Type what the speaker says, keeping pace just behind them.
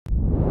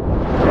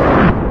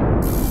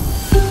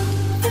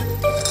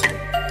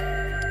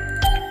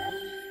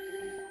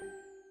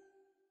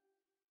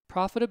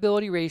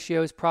Profitability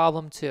Ratios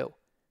Problem 2.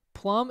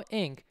 Plum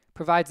Inc.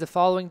 provides the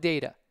following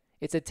data.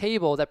 It's a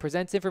table that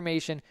presents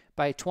information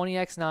by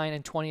 20x9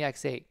 and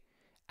 20x8.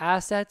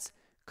 Assets,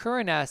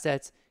 current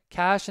assets,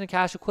 cash and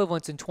cash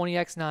equivalents in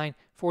 20x9,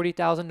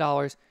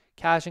 $40,000.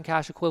 Cash and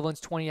cash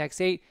equivalents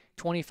 20x8,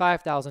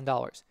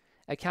 $25,000.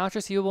 Accounts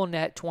receivable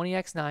net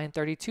 20x9,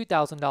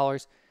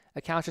 $32,000.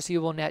 Accounts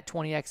receivable net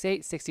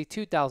 20x8,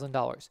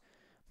 $62,000.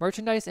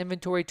 Merchandise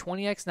inventory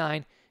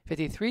 20x9,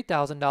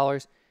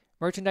 $53,000.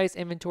 Merchandise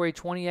inventory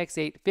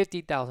 20x8,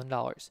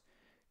 $50,000.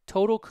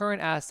 Total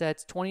current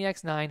assets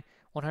 20x9,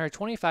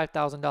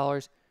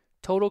 $125,000.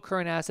 Total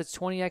current assets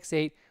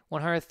 20x8,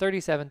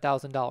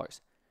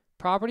 $137,000.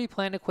 Property,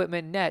 plant, and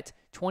equipment net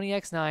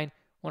 20x9,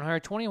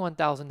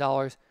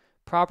 $121,000.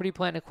 Property,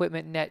 plant, and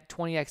equipment net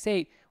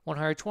 20x8,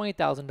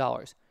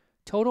 $120,000.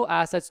 Total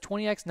assets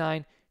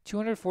 20x9,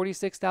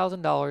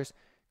 $246,000.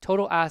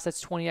 Total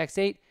assets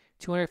 20x8,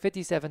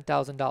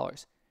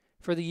 $257,000.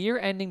 For the year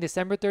ending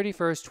December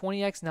 31st,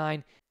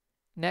 20x9,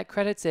 net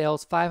credit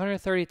sales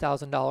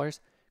 $530,000.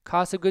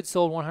 Cost of goods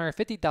sold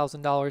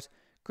 $150,000.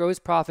 Gross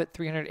profit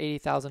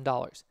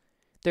 $380,000.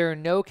 There are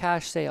no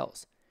cash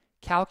sales.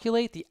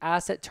 Calculate the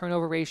asset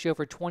turnover ratio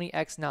for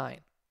 20x9.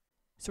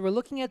 So we're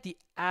looking at the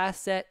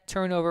asset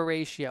turnover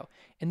ratio,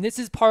 and this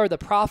is part of the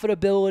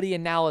profitability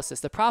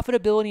analysis. The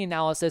profitability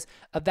analysis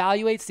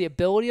evaluates the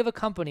ability of a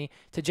company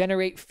to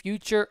generate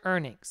future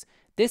earnings.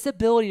 This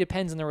ability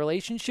depends on the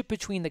relationship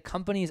between the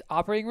company's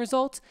operating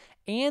results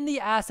and the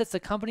assets the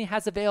company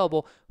has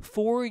available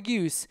for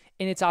use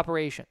in its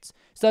operations.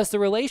 So thus the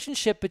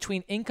relationship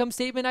between income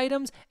statement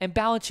items and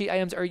balance sheet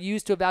items are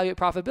used to evaluate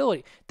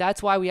profitability.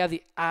 That's why we have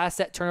the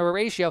asset turnover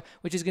ratio,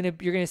 which is you're going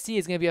to see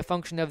is going to be a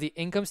function of the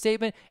income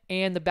statement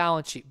and the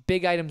balance sheet.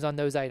 Big items on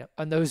those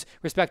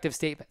respective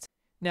statements.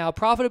 Now,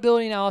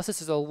 profitability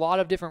analysis is a lot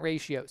of different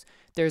ratios.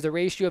 There's a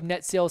ratio of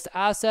net sales to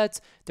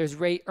assets. There's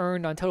rate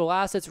earned on total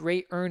assets,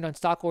 rate earned on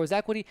stockholders'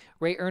 equity,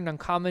 rate earned on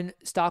common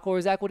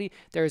stockholders' equity.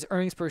 There's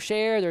earnings per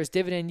share. There's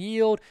dividend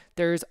yield.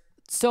 There's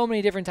so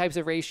many different types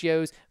of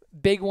ratios,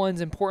 big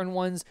ones, important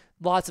ones,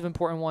 lots of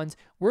important ones.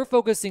 We're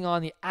focusing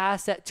on the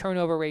asset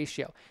turnover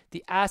ratio.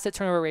 The asset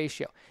turnover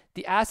ratio.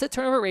 The asset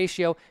turnover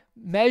ratio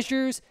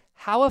measures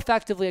how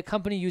effectively a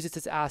company uses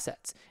its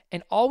assets.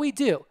 And all we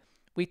do,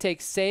 we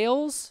take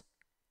sales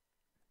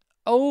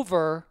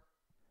over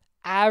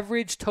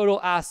average total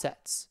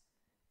assets.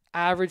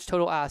 Average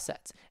total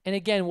assets. And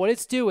again, what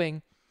it's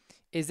doing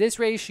is this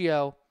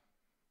ratio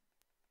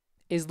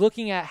is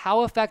looking at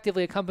how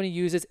effectively a company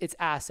uses its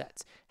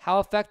assets. How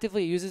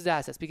effectively it uses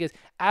assets. Because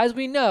as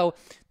we know,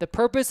 the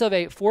purpose of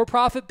a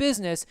for-profit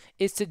business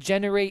is to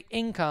generate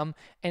income.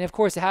 And of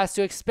course, it has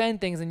to expend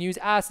things and use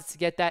assets to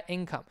get that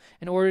income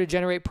in order to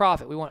generate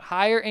profit. We want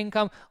higher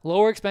income,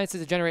 lower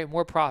expenses to generate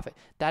more profit.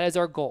 That is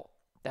our goal.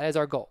 That is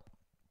our goal.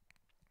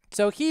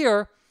 So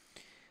here,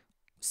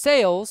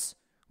 sales,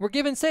 we're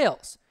given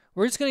sales.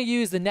 We're just going to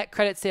use the net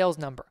credit sales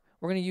number.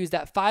 We're going to use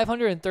that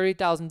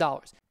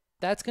 $530,000.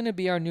 That's going to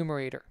be our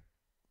numerator.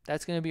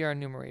 That's going to be our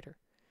numerator.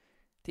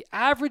 The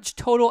average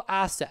total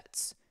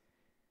assets.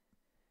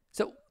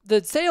 So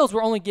the sales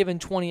were only given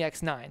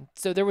 20x9.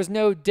 So there was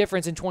no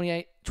difference in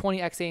 20x8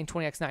 and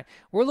 20x9.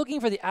 We're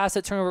looking for the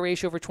asset turnover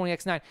ratio for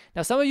 20x9.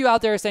 Now, some of you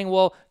out there are saying,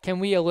 well,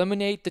 can we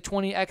eliminate the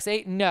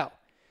 20x8? No.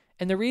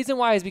 And the reason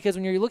why is because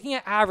when you're looking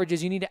at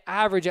averages, you need to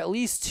average at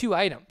least two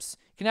items.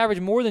 You can average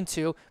more than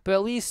two, but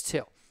at least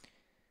two.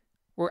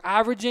 We're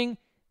averaging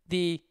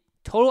the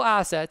total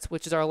assets,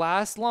 which is our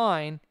last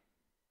line,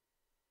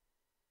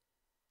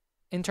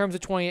 in terms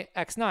of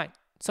 20x9.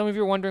 Some of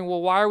you are wondering,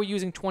 well, why are we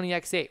using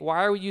 20x8?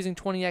 Why are we using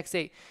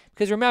 20x8?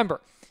 Because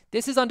remember,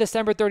 this is on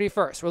December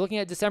 31st. We're looking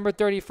at December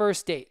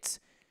 31st dates.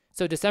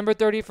 So December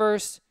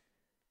 31st,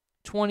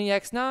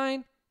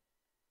 20x9,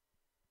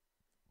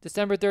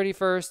 December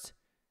 31st,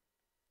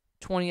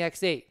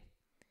 20x8.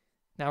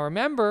 Now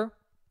remember,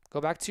 go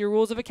back to your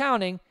rules of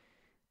accounting.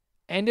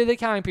 End of the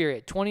accounting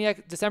period,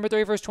 December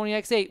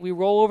 31st, 20x8. We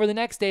roll over the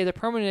next day the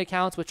permanent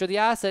accounts, which are the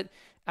assets,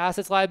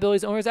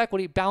 liabilities, owner's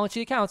equity, balance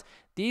sheet accounts.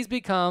 These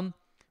become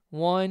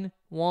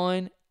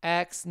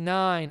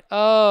 1x9.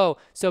 Oh,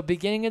 so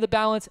beginning of the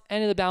balance,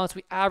 end of the balance,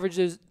 we average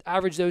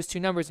those two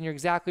numbers, and you're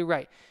exactly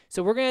right.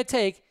 So we're going to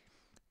take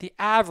the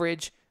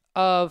average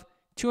of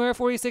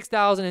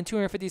 $246,000 and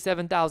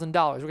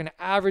 $257,000. We're going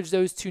to average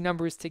those two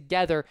numbers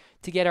together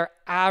to get our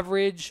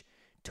average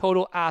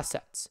total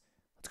assets.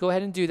 Let's go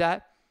ahead and do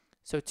that.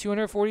 So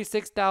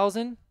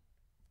 246,000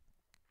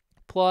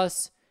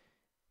 plus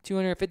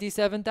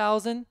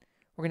 257,000.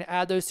 We're going to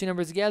add those two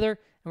numbers together,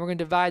 and we're going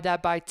to divide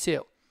that by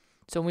 2.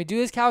 So when we do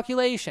this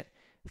calculation,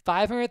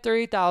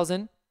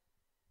 530,000,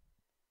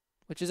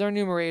 which is our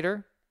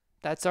numerator,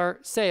 that's our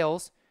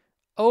sales,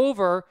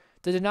 over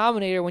the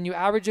denominator, when you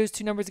average those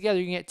two numbers together,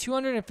 you can get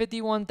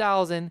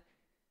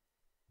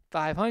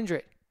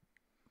 251,500.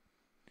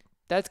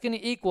 That's going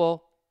to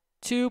equal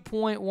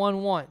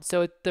 2.11.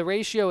 So the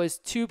ratio is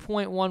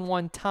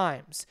 2.11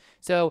 times.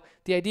 So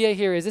the idea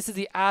here is this is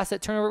the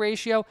asset turnover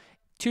ratio.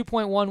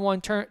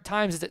 2.11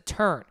 times is a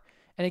turn.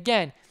 And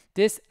again,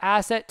 This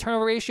asset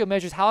turnover ratio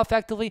measures how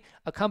effectively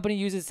a company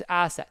uses its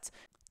assets.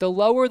 The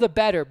lower the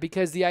better,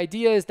 because the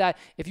idea is that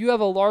if you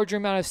have a larger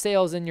amount of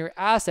sales in your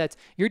assets,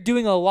 you're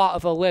doing a lot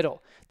of a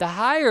little. The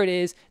higher it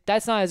is,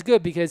 that's not as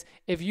good, because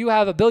if you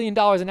have $1 billion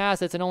in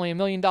assets and only $1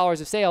 million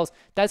of sales,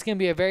 that's going to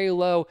be a very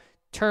low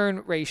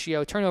turnover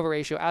ratio,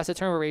 asset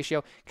turnover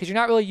ratio, because you're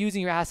not really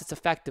using your assets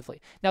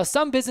effectively. Now,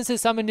 some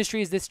businesses, some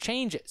industries, this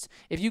changes.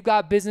 If you've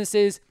got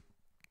businesses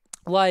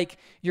like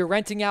you're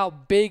renting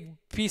out big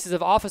pieces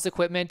of office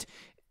equipment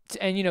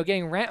and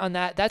getting rent on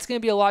that, that's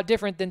going to be a lot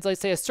different than, let's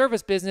say, a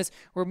service business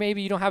where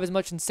maybe you don't have as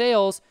much in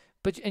sales,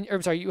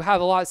 you have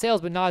a lot of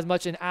sales but not as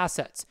much in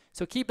assets.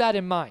 So keep that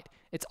in mind.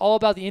 It's all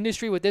about the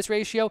industry with this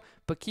ratio,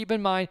 but keep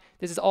in mind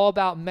this is all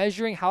about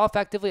measuring how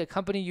effectively a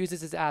company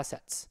uses its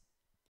assets.